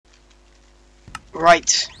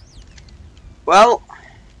Right. Well,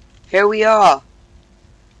 here we are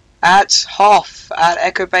at Hoth at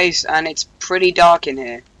Echo Base, and it's pretty dark in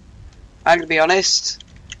here. I'm gonna be honest.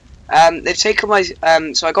 They've taken my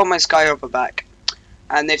so I got my Skyhopper back,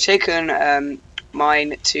 and they've taken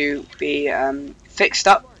mine to be fixed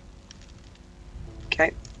up.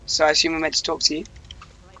 Okay, so I assume I'm meant to talk to you.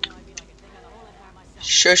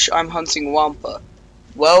 Shush! I'm hunting wampa.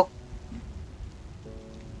 Well,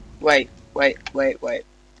 wait.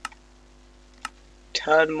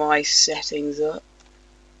 Turn my settings up.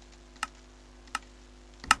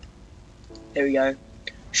 There we go.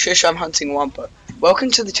 Shush, I'm hunting wampa. Welcome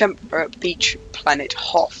to the temperate beach planet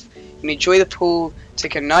Hoth. You can enjoy the pool,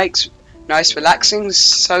 take a nice relaxing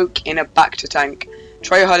soak in a Bacta tank.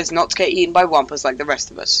 Try your hardest not to get eaten by wampas like the rest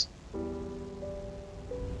of us.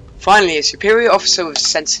 Finally, a superior officer with a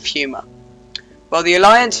sense of humour. Well, the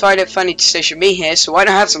Alliance find it funny to station me here, so why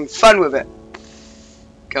not have some fun with it?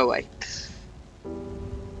 Go away.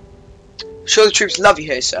 I'm sure the troops love you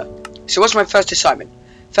here, sir. So what's my first assignment?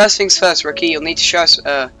 First things first, rookie, you'll need to show us,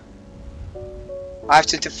 I have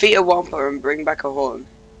to defeat a wampa and bring back a horn.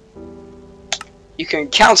 You can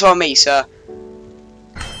count on me, sir.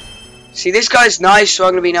 See, this guy's nice, so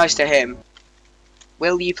I'm gonna be nice to him.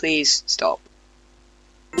 Will you please stop?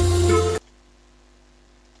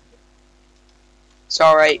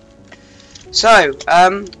 Sorry. So,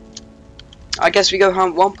 I guess we go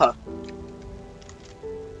hunt wampa.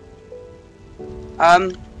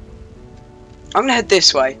 I'm gonna head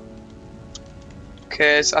this way,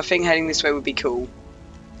 because I think heading this way would be cool.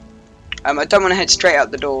 I don't want to head straight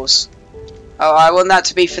out the doors. Oh, I want that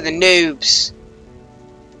to be for the noobs.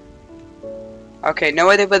 Okay, no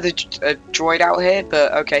idea whether a droid out here,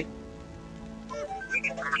 but okay.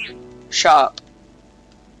 Shut up.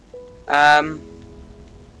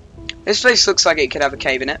 This place looks like it could have a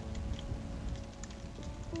cave in it.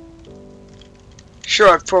 Sure,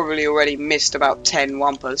 I've probably already missed about 10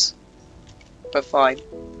 wampas, but fine.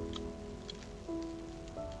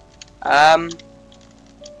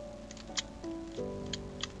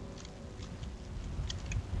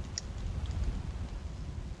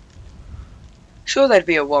 Sure, there'd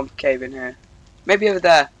be a wampa cave in here. Maybe over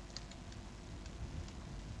there.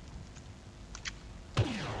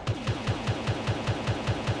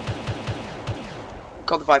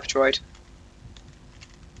 Got the Viper droid.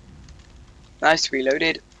 Nice,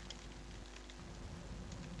 reloaded.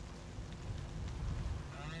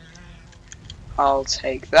 I'll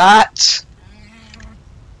take that.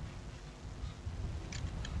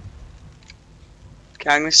 Okay,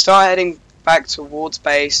 I'm gonna start heading back towards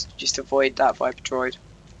base, just to avoid that Viper droid.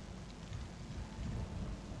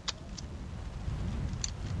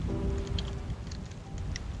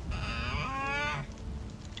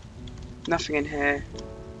 Nothing in here.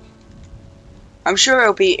 I'm sure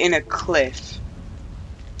it'll be in a cliff.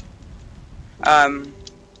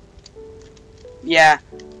 Yeah.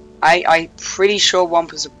 I'm pretty sure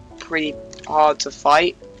wampas are pretty hard to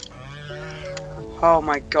fight. Oh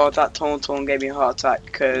my god, that Tauntaun gave me a heart attack,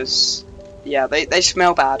 because, yeah, they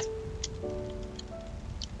smell bad.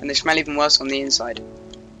 And they smell even worse on the inside.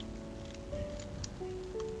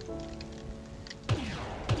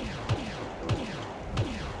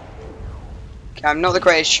 Okay, I'm not the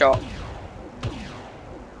greatest shot.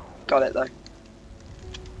 Got it though.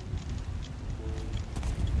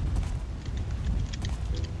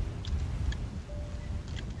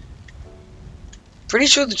 Pretty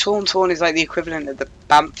sure the Tauntaun is like the equivalent of the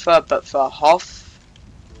Bantha, but for Hoth.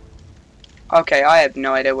 Okay, I have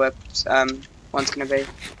no idea where one's gonna be.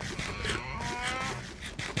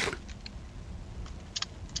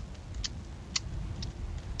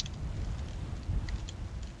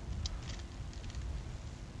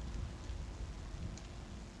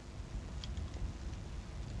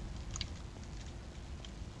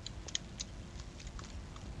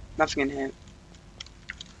 Nothing in here.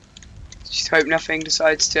 Just hope nothing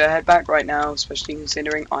decides to head back right now, especially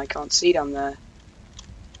considering I can't see down there.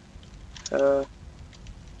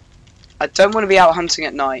 I don't want to be out hunting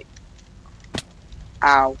at night.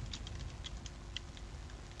 Ow.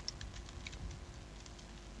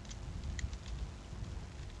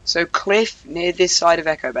 So cliff near this side of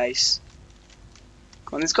Echo Base.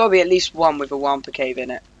 Come on, there's got to be at least one with a wampa cave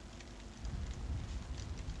in it.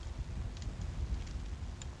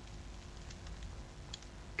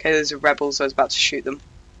 Okay, there's a rebel, so I was about to shoot them.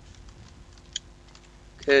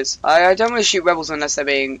 Because I don't want to shoot rebels unless they're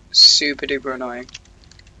being super duper annoying.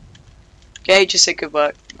 Okay, just say good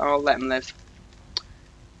work, or I'll let them live.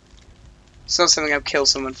 It's not something I'll kill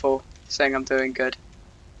someone for, saying I'm doing good.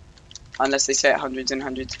 Unless they say it hundreds and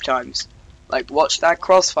hundreds of times. Like, watch that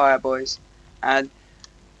crossfire, boys. and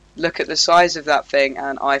look at the size of that thing,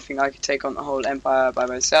 and I think I could take on the whole empire by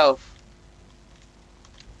myself.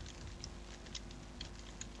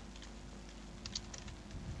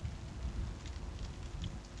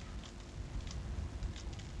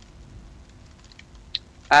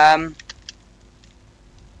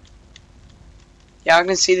 Yeah, I'm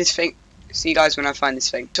gonna see this thing. See you guys when I find this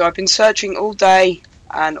thing. So I've been searching all day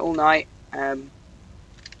and all night. Yeah,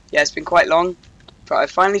 it's been quite long, but I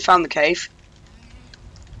finally found the cave.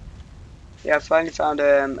 Yeah, I finally found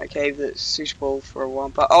a cave that's suitable for a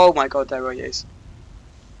wampa. Oh my god, there he is.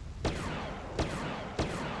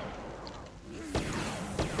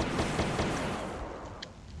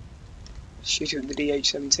 Shoot it with the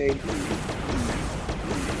DH-17.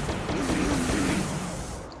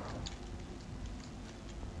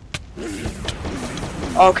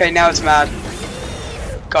 Okay, now it's mad.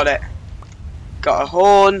 Got it. Got a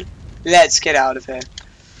horn. Let's get out of here.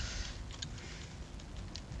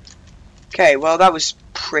 Okay, well that was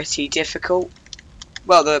pretty difficult.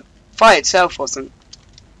 Well, the fight itself wasn't.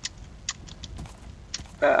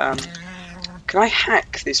 But, can I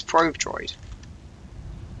hack this probe droid?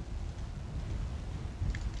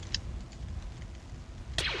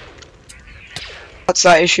 That's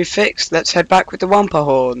that issue fixed. Let's head back with the wampa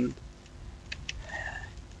horn.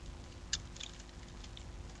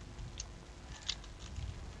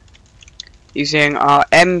 Using our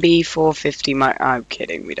MB450 I'm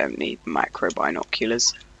kidding, we don't need macro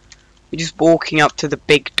binoculars. We're just walking up to the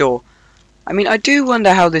big door. I mean, I do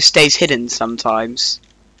wonder how this stays hidden sometimes.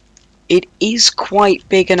 It is quite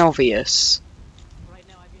big and obvious.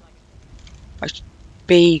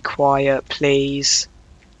 Be quiet, please.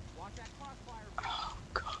 Oh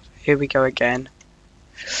god, here we go again.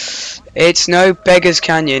 It's no Beggar's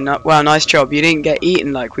Canyon. Well, nice job. You didn't get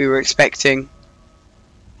eaten like we were expecting.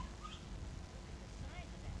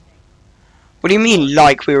 What do you mean,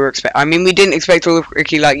 like we were expecting? I mean, we didn't expect all of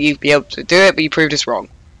Ricky like you'd be able to do it, but you proved us wrong.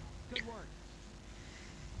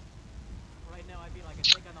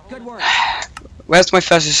 Good work. Where's my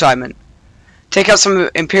first assignment? Take out some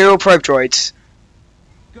Imperial probe droids.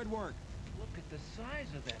 Good work. Look at the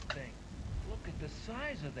size of that thing. Look at the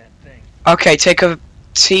size of that thing. Okay, take a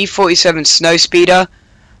T-47 snow speeder.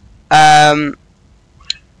 Bring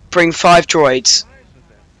 5 droids.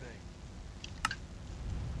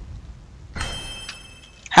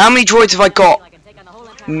 How many droids have I got?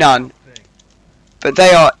 None. But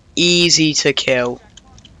they are easy to kill.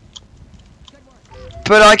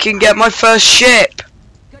 But I can get my first ship.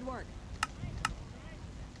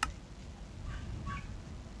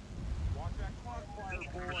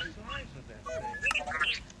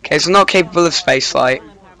 Okay, so not capable of spaceflight.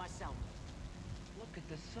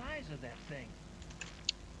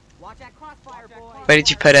 Where did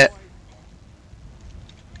you put it?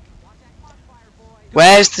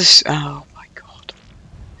 Where's this? Oh my god.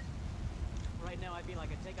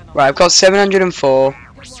 Right, I've got 704.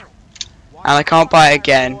 And I can't buy it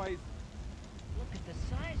again.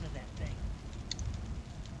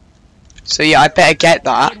 So yeah, I better get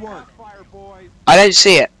that. I don't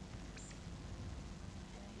see it.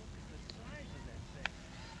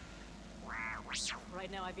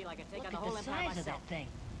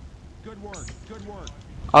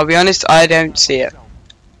 I'll be honest, I don't see it.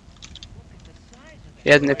 He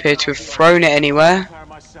doesn't appear to have thrown it anywhere.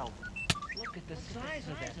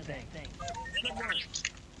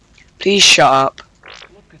 Please shut up.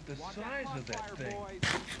 Look at the size of that thing.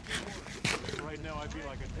 Right now I feel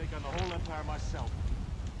like I could take on the whole empire myself.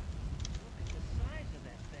 Look at the size of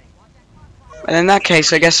that thing. And in that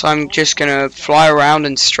case, I guess I'm just gonna fly around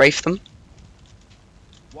and strafe them.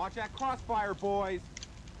 Watch that crossfire, boys.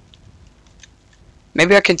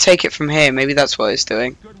 Maybe I can take it from here. Maybe that's what it's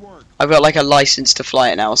doing. I've got like a license to fly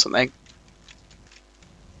it now or something.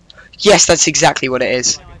 Yes, that's exactly what it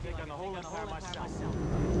is.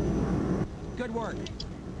 Good work.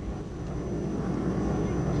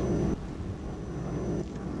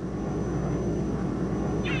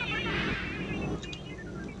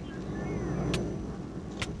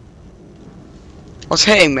 What's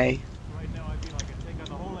hitting me? Right now I feel like I could take on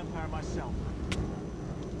the whole empire myself.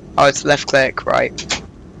 Oh, it's left click, right.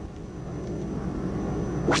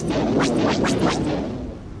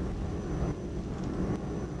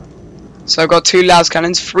 So I've got 2 las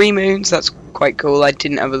cannons, 3 moons, that's quite cool. I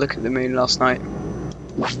didn't have a look at the moon last night.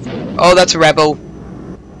 Oh, that's a rebel.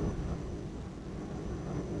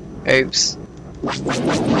 Oops.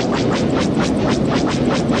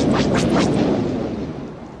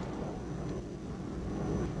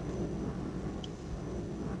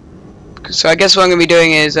 So I guess what I'm going to be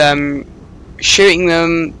doing is shooting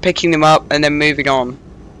them, picking them up, and then moving on.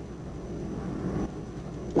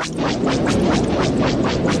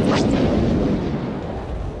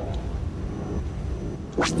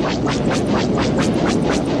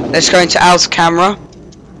 Let's go into outer camera.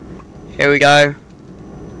 Here we go.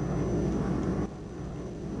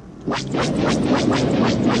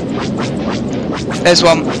 There's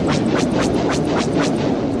one.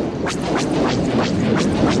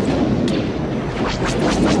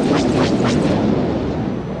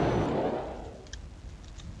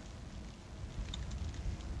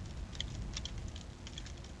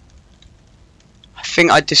 I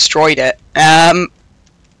think I destroyed it.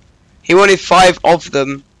 He wanted 5 of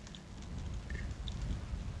them.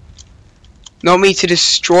 Not me to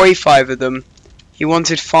destroy 5 of them. He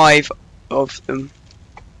wanted 5 of them.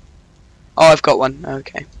 Oh, I've got one.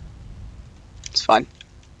 Okay. It's fine.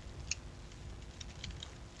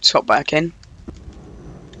 Swap back in.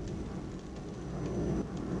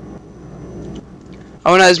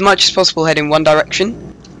 I want to, as much as possible, head in one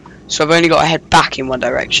direction. So I've only got to head back in one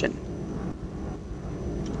direction.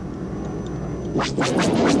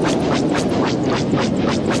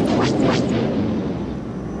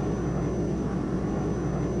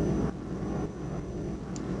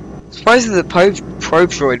 Surprised that the probe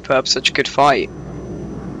droid put up such a good fight.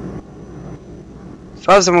 As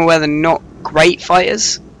far as I'm aware, they're not great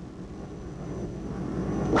fighters.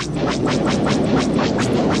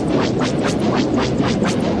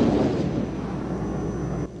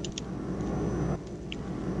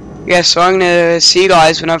 Yeah, so I'm gonna see you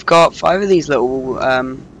guys when I've got 5 of these little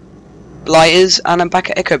blighters and I'm back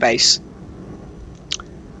at Echo Base.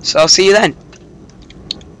 So I'll see you then.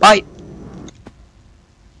 Bye.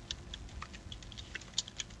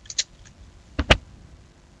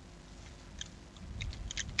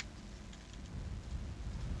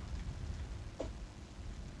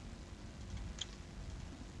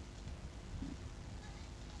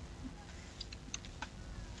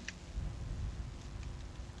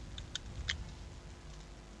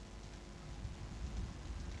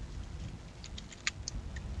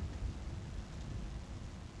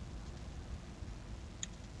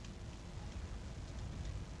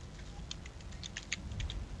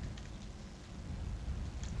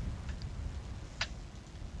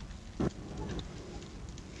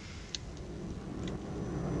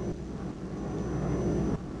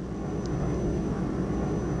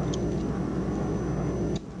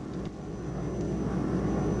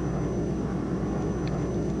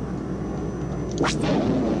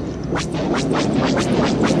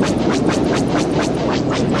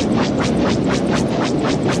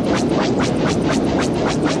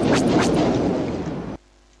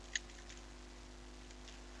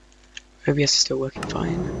 OBS is still working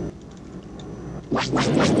fine.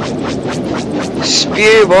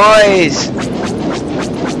 Spew, boys!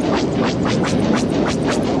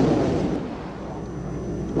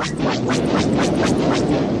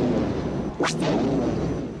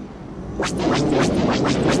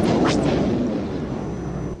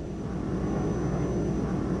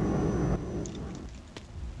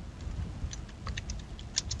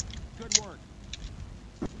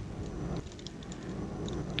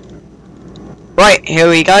 Right, here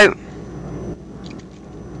we go.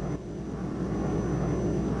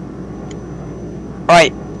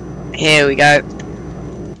 Right, here we go.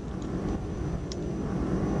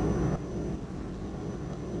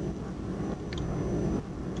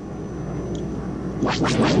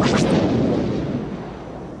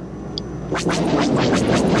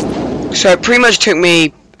 So it pretty much took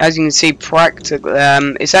me, as you can see,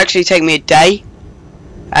 it's actually taken me a day,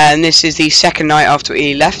 and this is the second night after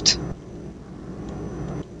he left.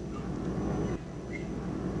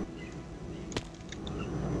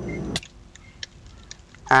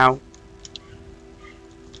 Ow.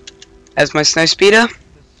 There's my snow speeder.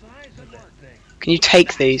 Can you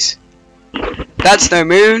take these? That's no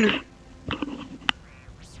moon.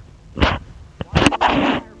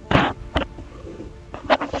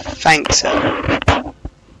 Thanks, sir.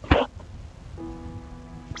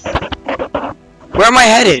 Where am I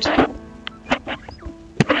headed?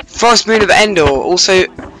 Frost Moon of Endor, also,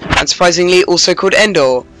 unsurprisingly, also called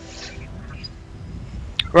Endor.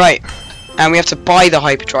 Right. And we have to buy the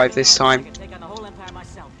hyperdrive this time.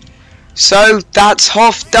 So that's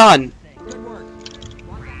Hoth done.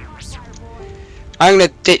 I'm gonna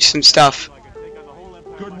ditch some stuff.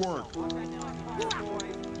 Good work. What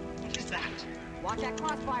is that? Watch that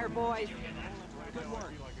crossfire, boys. Good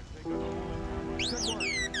work. Good work.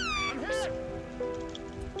 I'm hit.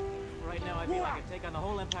 Right now, I feel like I take on the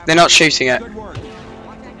whole empire. They're not shooting it. Good work. The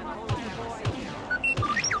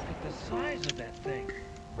size of that thing.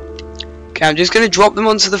 Okay, I'm just gonna drop them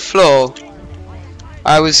onto the floor.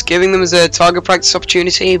 I was giving them as a target practice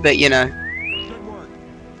opportunity, but you know. Good work.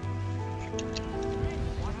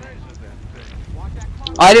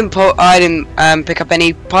 I didn't pick up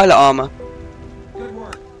any pilot armor. Good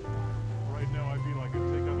work. Right now I feel like I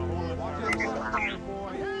take on the whole Watch empire that myself. crossfire,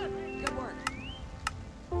 boys. Good work.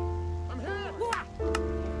 I'm hit.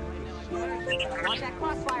 Watch that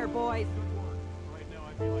crossfire, boys. Right now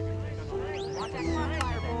I feel like I take on the whole Watch that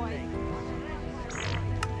crossfire, boys.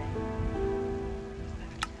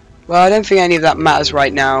 Well, I don't think any of that matters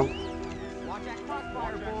right now. Watch that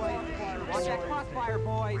crossfire, boys. Watch that crossfire,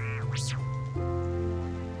 boys.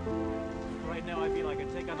 Right now I feel like I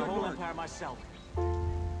take on the whole empire myself.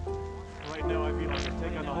 Right now I feel like I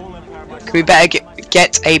take on the whole empire myself. Can we better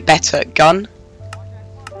get a better gun?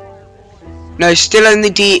 No, still only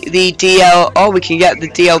the DL. Oh, we can get the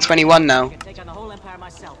DL21 now. I can take on the whole empire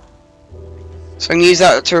myself. So I'm gonna use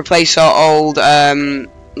that to replace our old,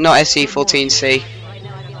 not SE14C. Right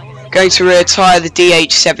now I feel like I Going to retire the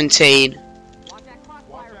DH17. watch that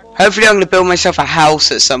crossfire, boys. Hopefully I'm gonna build myself a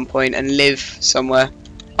house at some point and live somewhere.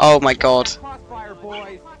 Oh my god. Crossfire,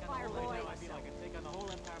 boys. Crossfire, boys. I feel like I take on the whole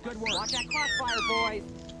empire Good myself. work. Watch that crossfire, boys.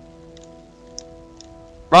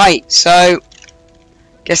 Right, so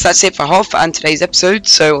guess that's it for Hoth and today's episode,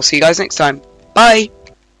 so we'll see you guys next time. Bye!